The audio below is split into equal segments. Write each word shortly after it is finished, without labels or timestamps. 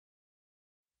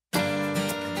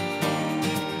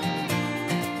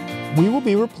We will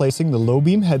be replacing the low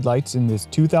beam headlights in this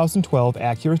 2012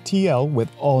 Acura TL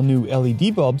with all new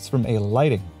LED bulbs from A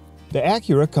Lighting. The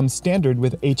Acura comes standard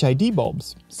with HID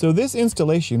bulbs, so this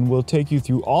installation will take you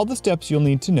through all the steps you'll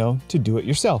need to know to do it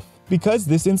yourself. Because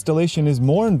this installation is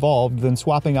more involved than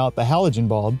swapping out the halogen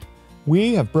bulb,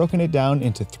 we have broken it down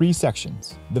into 3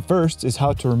 sections. The first is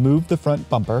how to remove the front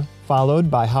bumper, followed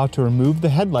by how to remove the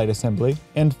headlight assembly,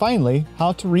 and finally,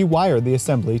 how to rewire the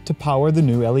assembly to power the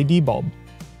new LED bulb.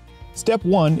 Step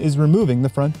 1 is removing the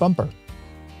front bumper.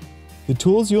 The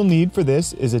tools you'll need for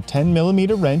this is a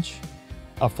 10mm wrench,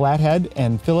 a flathead,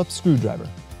 and Phillips screwdriver.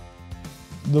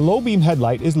 The low beam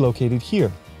headlight is located here,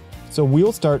 so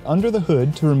we'll start under the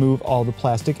hood to remove all the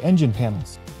plastic engine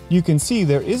panels. You can see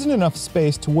there isn't enough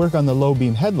space to work on the low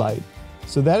beam headlight,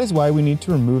 so that is why we need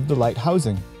to remove the light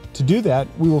housing. To do that,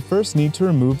 we will first need to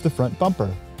remove the front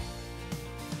bumper.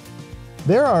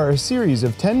 There are a series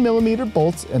of 10mm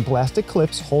bolts and plastic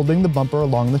clips holding the bumper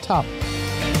along the top.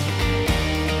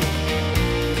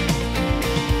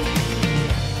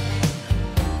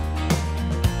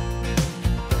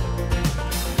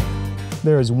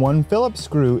 There is one Phillips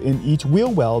screw in each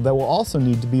wheel well that will also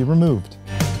need to be removed.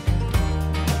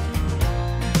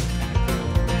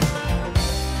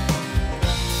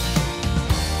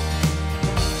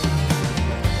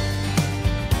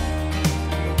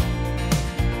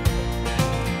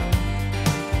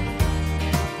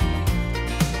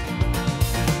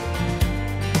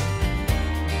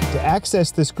 To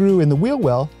access the screw in the wheel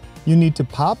well, you need to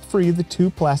pop free the 2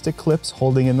 plastic clips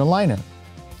holding in the liner.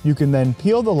 You can then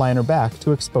peel the liner back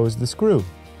to expose the screw.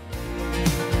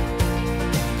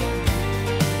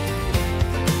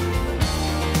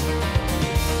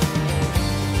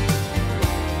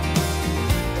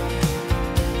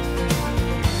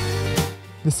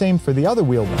 The same for the other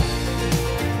wheel well.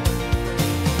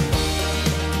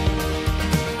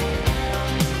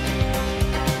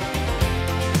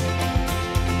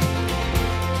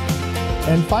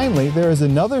 And finally, there is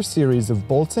another series of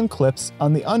bolts and clips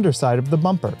on the underside of the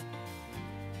bumper.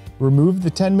 Remove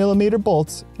the 10mm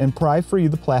bolts and pry free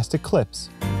the plastic clips.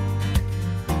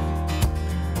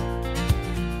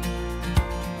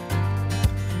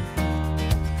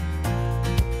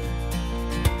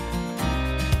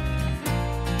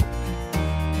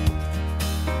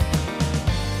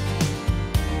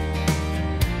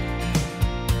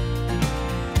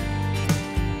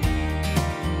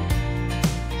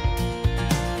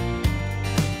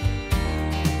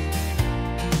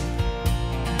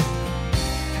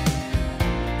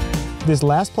 This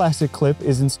last plastic clip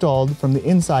is installed from the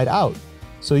inside out,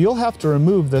 so you'll have to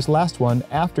remove this last one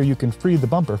after you can free the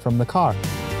bumper from the car.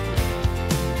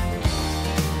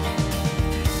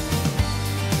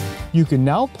 You can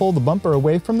now pull the bumper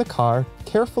away from the car,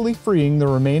 carefully freeing the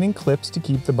remaining clips to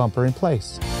keep the bumper in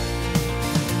place.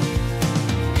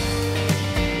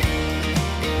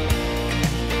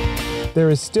 There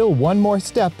is still one more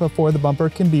step before the bumper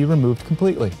can be removed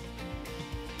completely.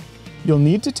 You'll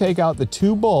need to take out the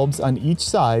 2 bulbs on each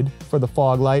side for the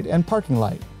fog light and parking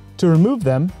light. To remove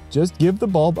them, just give the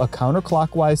bulb a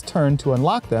counterclockwise turn to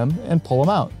unlock them and pull them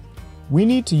out. We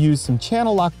need to use some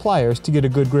channel lock pliers to get a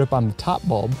good grip on the top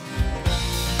bulb.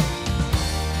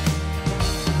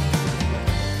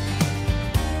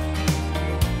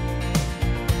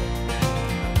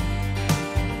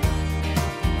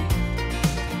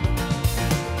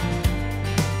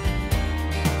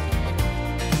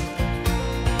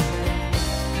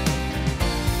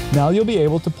 Now you'll be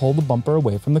able to pull the bumper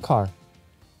away from the car.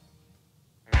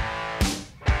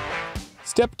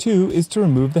 Step 2 is to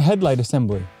remove the headlight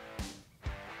assembly.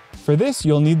 For this,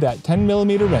 you'll need that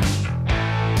 10mm wrench.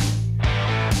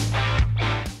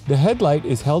 The headlight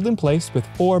is held in place with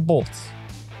 4 bolts,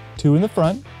 2 in the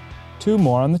front, 2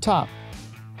 more on the top.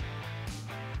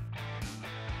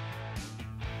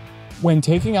 When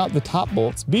taking out the top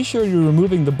bolts, be sure you're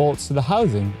removing the bolts to the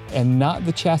housing and not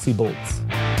the chassis bolts.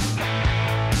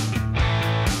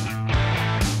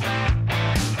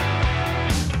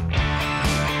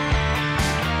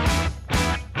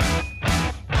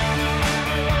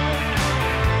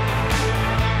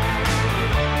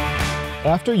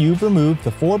 After you've removed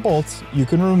the 4 bolts, you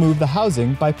can remove the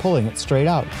housing by pulling it straight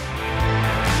out.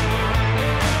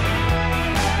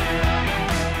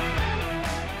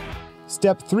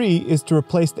 Step 3 is to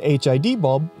replace the HID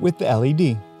bulb with the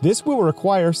LED. This will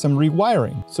require some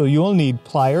rewiring, so you'll need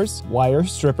pliers, wire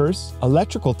strippers,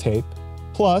 electrical tape,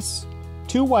 plus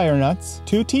 2 wire nuts,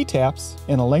 2 T-taps,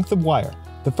 and a length of wire.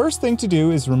 The first thing to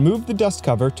do is remove the dust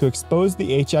cover to expose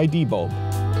the HID bulb.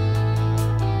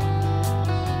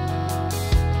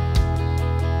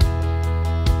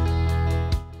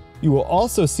 You will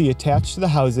also see attached to the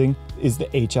housing is the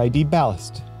HID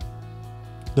ballast.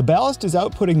 The ballast is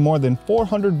outputting more than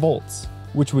 400 volts,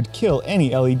 which would kill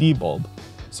any LED bulb.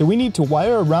 So we need to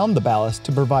wire around the ballast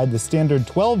to provide the standard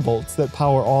 12 volts that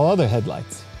power all other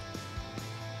headlights.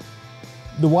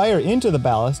 The wire into the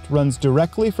ballast runs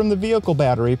directly from the vehicle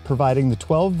battery, providing the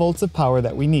 12 volts of power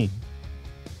that we need.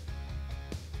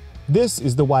 This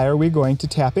is the wire we're going to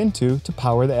tap into to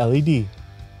power the LED.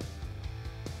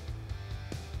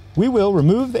 We will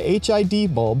remove the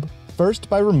HID bulb first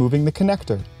by removing the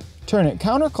connector. Turn it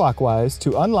counterclockwise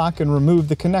to unlock and remove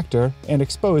the connector and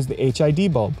expose the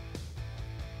HID bulb.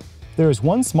 There is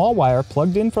one small wire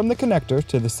plugged in from the connector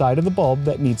to the side of the bulb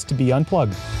that needs to be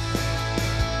unplugged.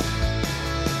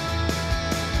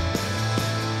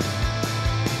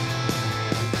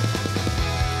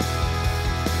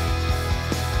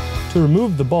 To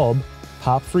remove the bulb,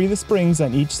 pop free the springs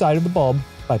on each side of the bulb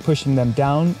by pushing them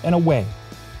down and away.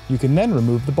 You can then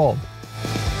remove the bulb.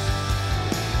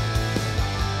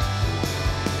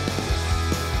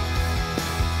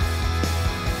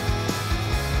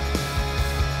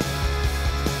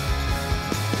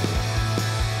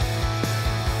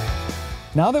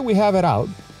 Now that we have it out,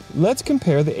 let's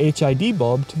compare the HID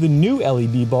bulb to the new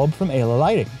LED bulb from Ayla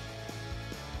Lighting.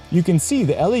 You can see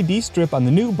the LED strip on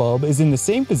the new bulb is in the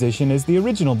same position as the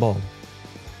original bulb.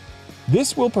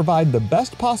 This will provide the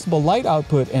best possible light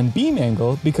output and beam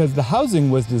angle because the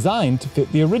housing was designed to fit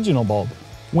the original bulb.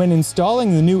 When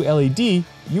installing the new LED,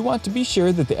 you want to be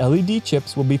sure that the LED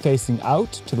chips will be facing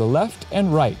out to the left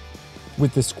and right,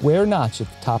 with the square notch at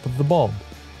the top of the bulb.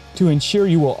 To ensure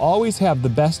you will always have the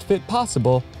best fit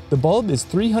possible, the bulb is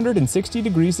 360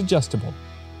 degrees adjustable.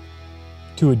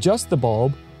 To adjust the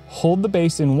bulb, hold the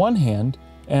base in one hand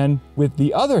and, with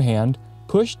the other hand,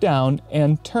 push down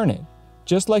and turn it,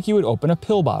 just like you would open a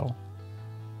pill bottle.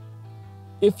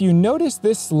 If you notice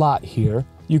this slot here,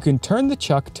 you can turn the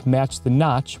chuck to match the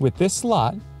notch with this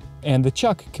slot, and the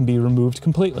chuck can be removed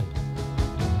completely.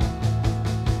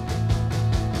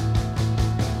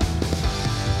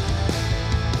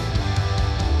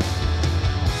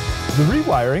 The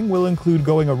rewiring will include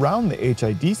going around the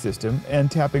HID system and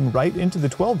tapping right into the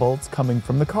 12 volts coming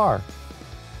from the car.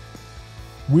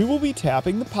 We will be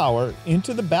tapping the power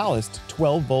into the ballast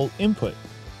 12 volt input.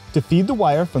 To feed the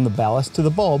wire from the ballast to the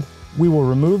bulb, we will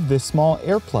remove this small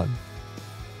air plug.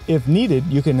 If needed,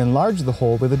 you can enlarge the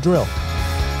hole with a drill.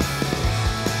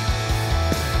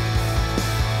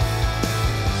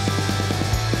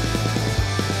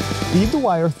 Feed the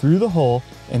wire through the hole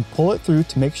and pull it through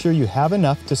to make sure you have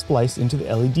enough to splice into the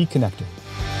LED connector.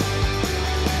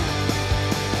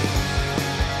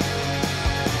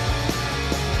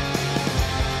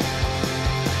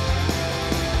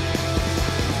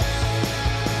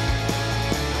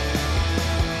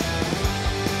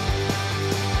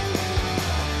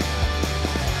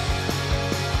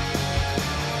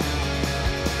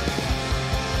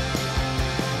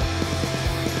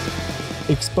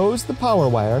 Expose the power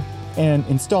wire and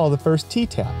install the first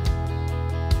T-tap.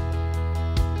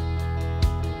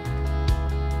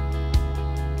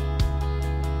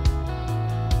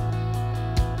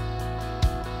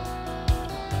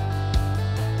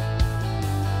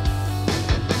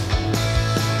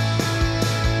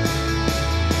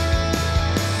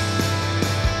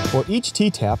 For each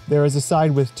T-tap, there is a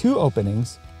side with 2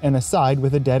 openings and a side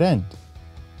with a dead end.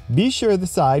 Be sure the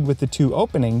side with the 2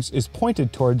 openings is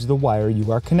pointed towards the wire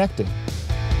you are connecting.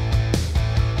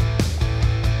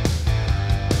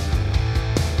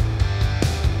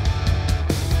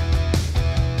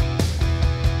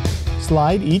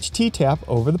 Slide each T-tap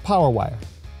over the power wire.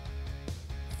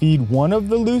 Feed one of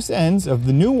the loose ends of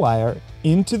the new wire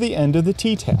into the end of the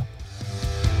T-tap.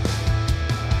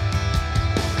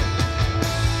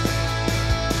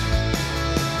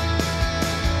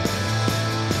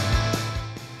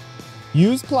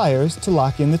 Use pliers to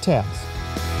lock in the tabs.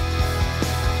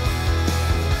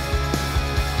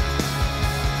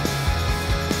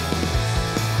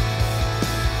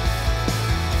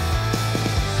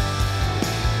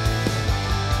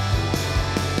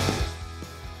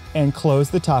 And close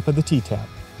the top of the T-tap.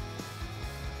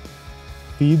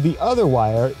 Feed the other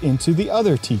wire into the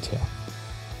other T-tap.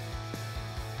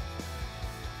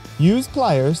 Use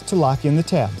pliers to lock in the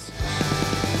tabs.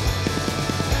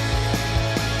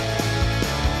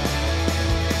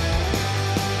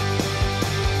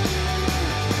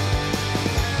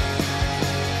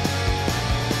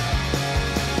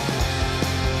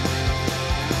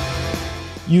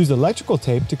 Use electrical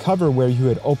tape to cover where you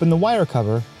had opened the wire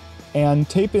cover, and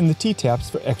tape in the T-taps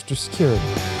for extra security.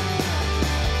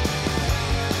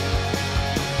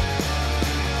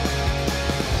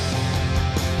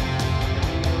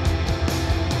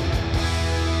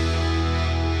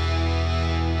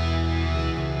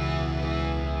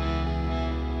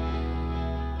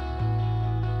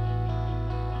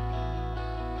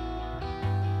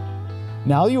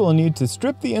 Now you will need to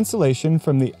strip the insulation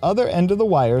from the other end of the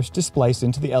wires to splice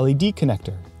into the LED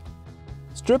connector.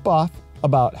 Strip off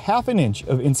about ½ an inch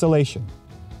of insulation.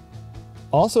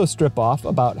 Also strip off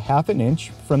about ½ an inch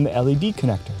from the LED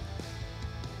connector.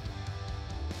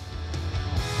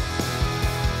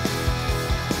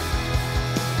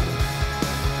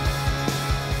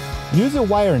 Use a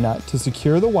wire nut to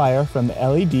secure the wire from the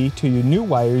LED to your new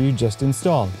wire you just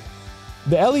installed.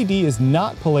 The LED is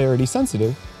not polarity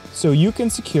sensitive, so you can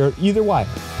secure either wire.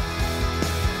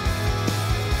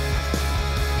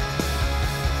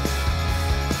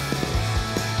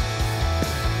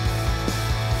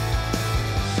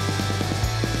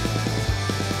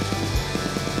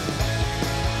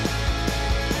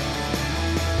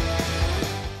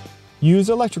 Use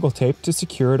electrical tape to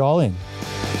secure it all in.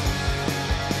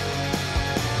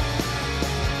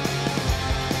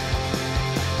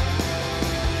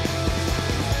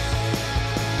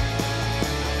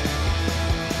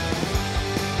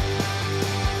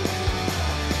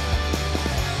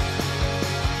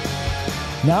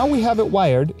 Now we have it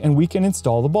wired and we can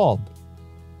install the bulb.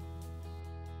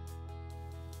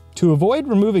 To avoid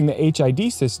removing the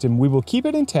HID system, we will keep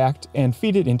it intact and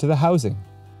feed it into the housing.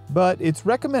 But it's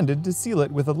recommended to seal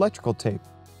it with electrical tape.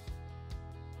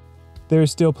 There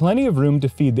is still plenty of room to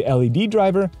feed the LED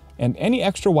driver and any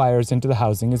extra wires into the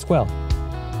housing as well.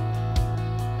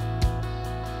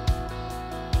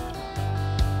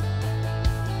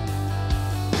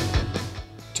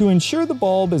 To ensure the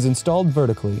bulb is installed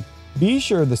vertically, be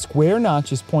sure the square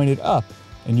notch is pointed up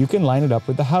and you can line it up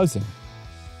with the housing.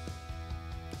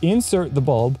 Insert the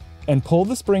bulb and pull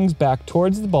the springs back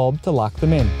towards the bulb to lock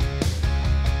them in.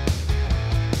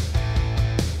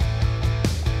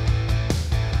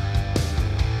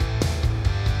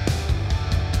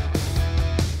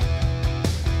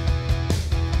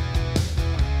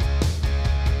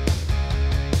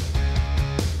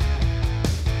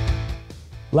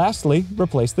 Lastly,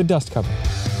 replace the dust cover.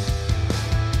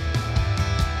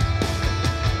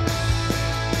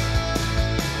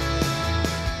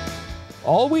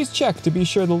 Always check to be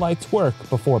sure the lights work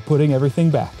before putting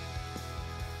everything back.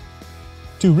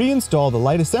 To reinstall the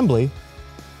light assembly,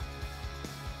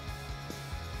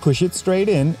 push it straight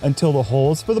in until the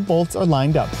holes for the bolts are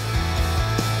lined up.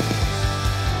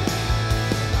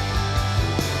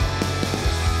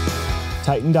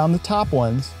 Tighten down the top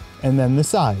ones and then the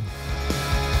side.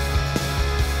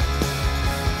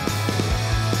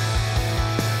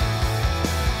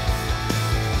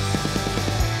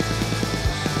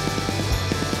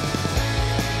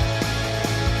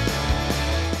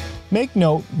 Make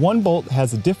note, one bolt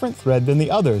has a different thread than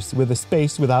the others with a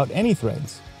space without any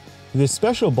threads. This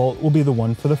special bolt will be the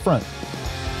one for the front.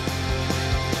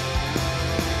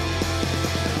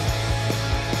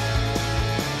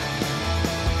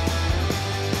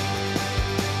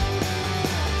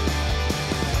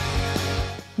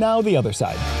 Now the other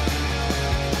side.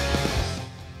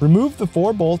 Remove the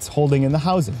 4 bolts holding in the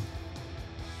housing.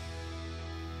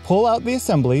 Pull out the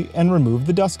assembly and remove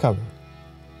the dust cover.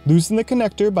 Loosen the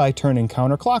connector by turning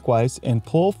counterclockwise and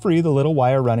pull free the little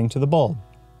wire running to the bulb.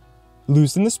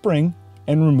 Loosen the spring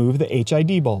and remove the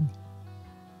HID bulb.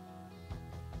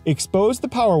 Expose the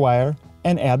power wire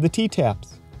and add the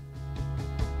T-taps.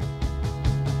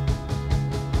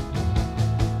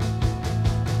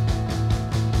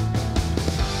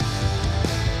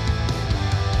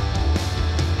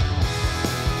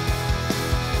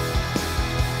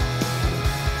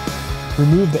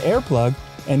 Remove the air plug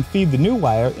and feed the new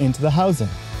wire into the housing.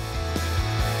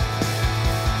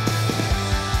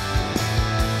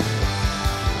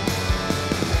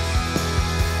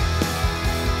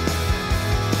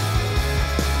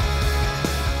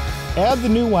 Add the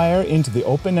new wire into the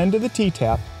open end of the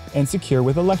T-tap and secure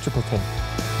with electrical tape.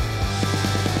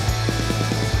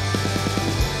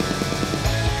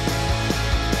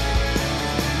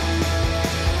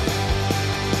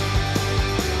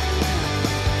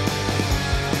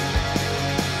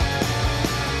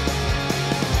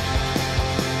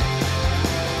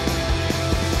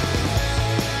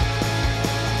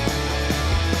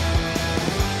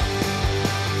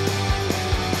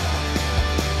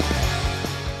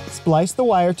 Splice the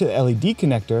wire to the LED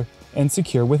connector and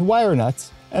secure with wire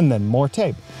nuts and then more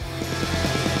tape.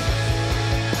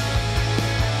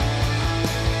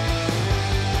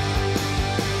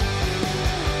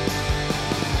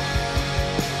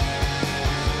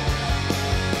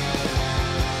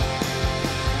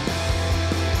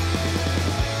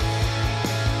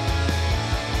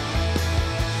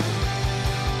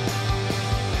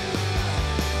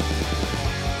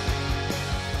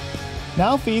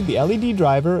 Now feed the LED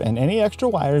driver and any extra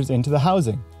wires into the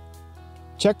housing.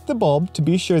 Check the bulb to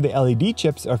be sure the LED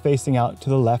chips are facing out to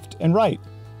the left and right,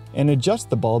 and adjust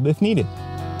the bulb if needed.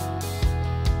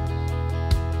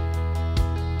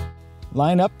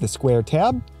 Line up the square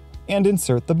tab and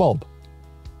insert the bulb.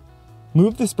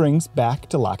 Move the springs back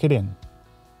to lock it in.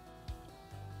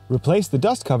 Replace the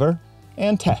dust cover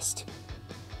and test.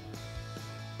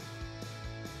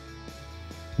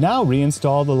 Now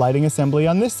reinstall the lighting assembly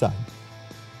on this side.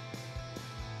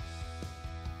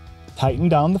 Tighten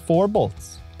down the 4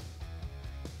 bolts.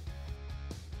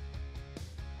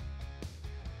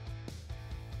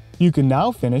 You can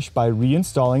now finish by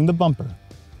reinstalling the bumper.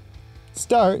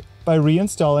 Start by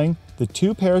reinstalling the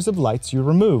 2 pairs of lights you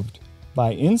removed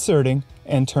by inserting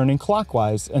and turning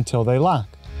clockwise until they lock.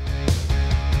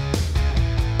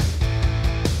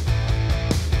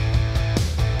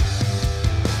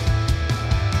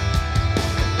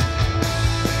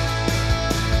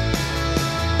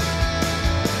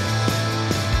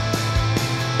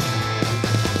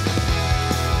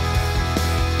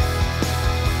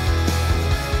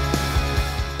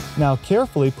 Now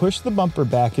carefully push the bumper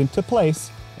back into place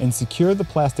and secure the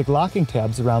plastic locking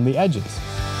tabs around the edges.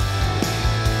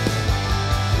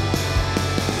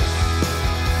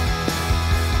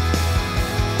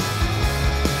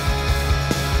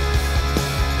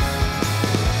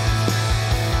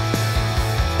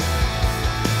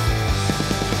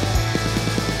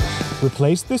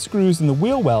 Replace the screws in the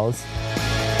wheel wells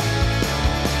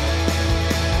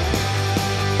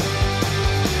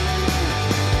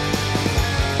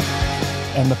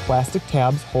and the plastic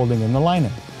tabs holding in the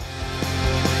lining.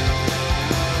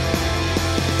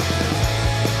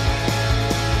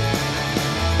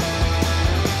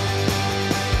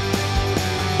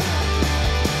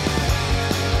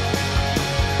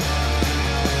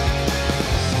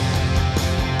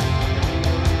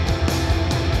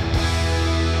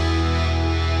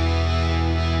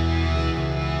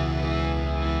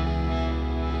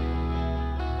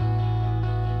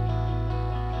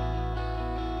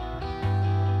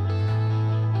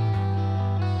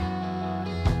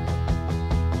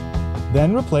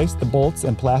 Then replace the bolts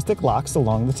and plastic locks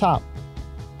along the top.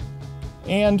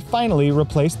 And finally,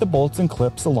 replace the bolts and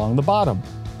clips along the bottom.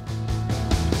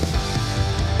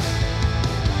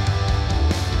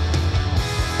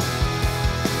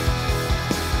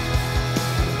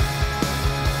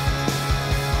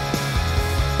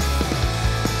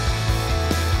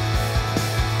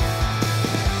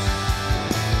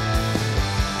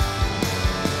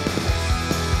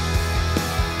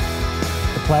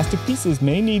 Plastic pieces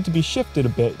may need to be shifted a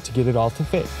bit to get it all to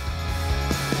fit.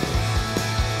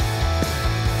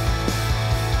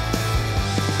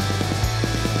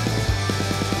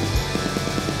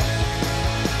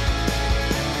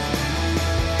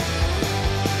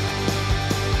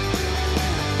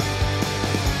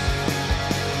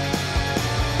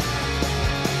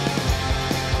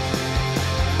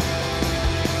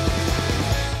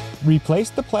 Replace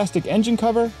the plastic engine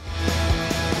cover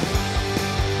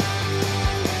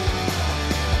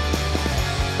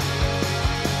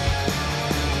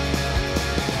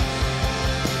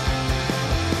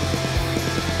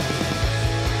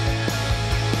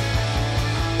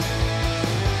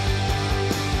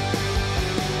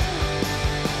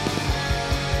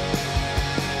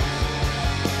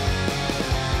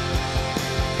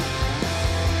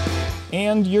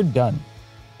and you're done.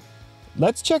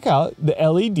 Let's check out the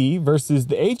LED versus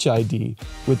the HID,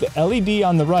 with the LED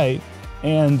on the right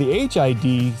and the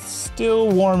HID still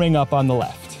warming up on the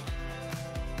left.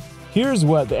 Here's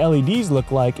what the LEDs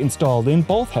look like installed in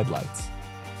both headlights.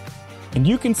 And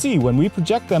you can see when we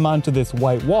project them onto this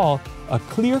white wall, a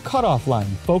clear cutoff line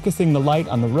focusing the light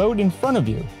on the road in front of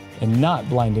you and not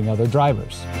blinding other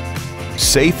drivers.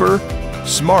 Safer,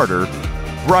 smarter,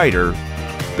 brighter,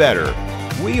 better.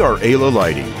 We are Ayla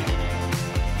Lighting.